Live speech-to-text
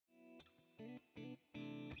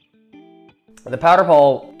The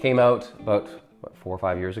PowderHull came out about, what, 4 or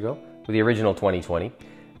 5 years ago with the original 2020.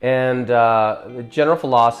 And the general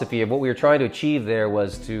philosophy of what we were trying to achieve there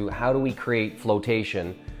was to how do we create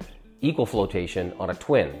flotation, equal flotation on a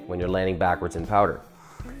twin when you're landing backwards in powder.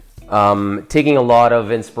 Taking a lot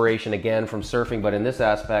of inspiration again from surfing, but in this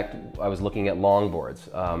aspect I was looking at longboards.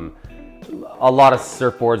 A lot of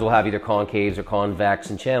surfboards will have either concaves or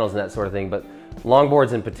convex and channels and that sort of thing, but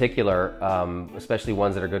longboards in particular, especially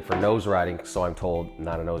ones that are good for nose riding, so I'm told,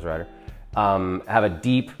 not a nose rider, have a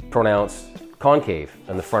deep pronounced concave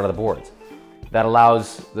on the front of the boards. That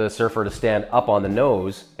allows the surfer to stand up on the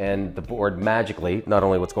nose, and the board magically, not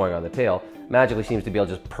only what's going on in the tail, magically seems to be able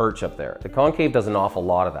to just perch up there. The concave does an awful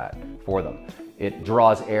lot of that for them. It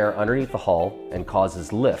draws air underneath the hull and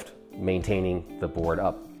causes lift, maintaining the board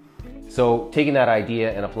up. So taking that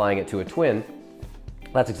idea and applying it to a twin,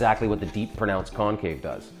 that's exactly what the deep pronounced concave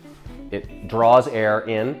does. It draws air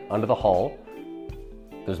in under the hull.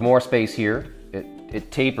 There's more space here. It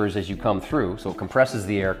tapers as you come through, so it compresses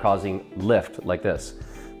the air, causing lift like this.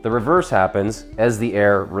 The reverse happens as the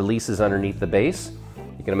air releases underneath the base.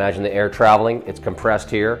 You can imagine the air traveling. It's compressed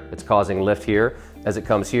here. It's causing lift here. As it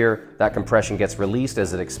comes here, that compression gets released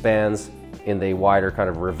as it expands in the wider kind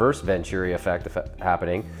of reverse venturi effect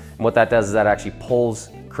happening. And what that does is that actually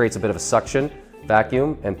creates a bit of a suction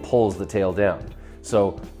vacuum and pulls the tail down.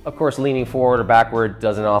 So, of course, leaning forward or backward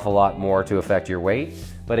does an awful lot more to affect your weight.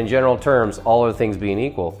 But in general terms, all other things being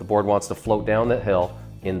equal, the board wants to float down the hill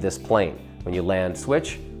in this plane. When you land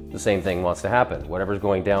switch, the same thing wants to happen. Whatever's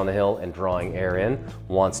going down the hill and drawing air in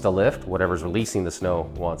wants to lift. Whatever's releasing the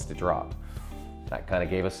snow wants to drop. That kind of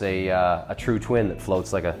gave us a true twin that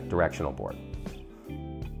floats like a directional board.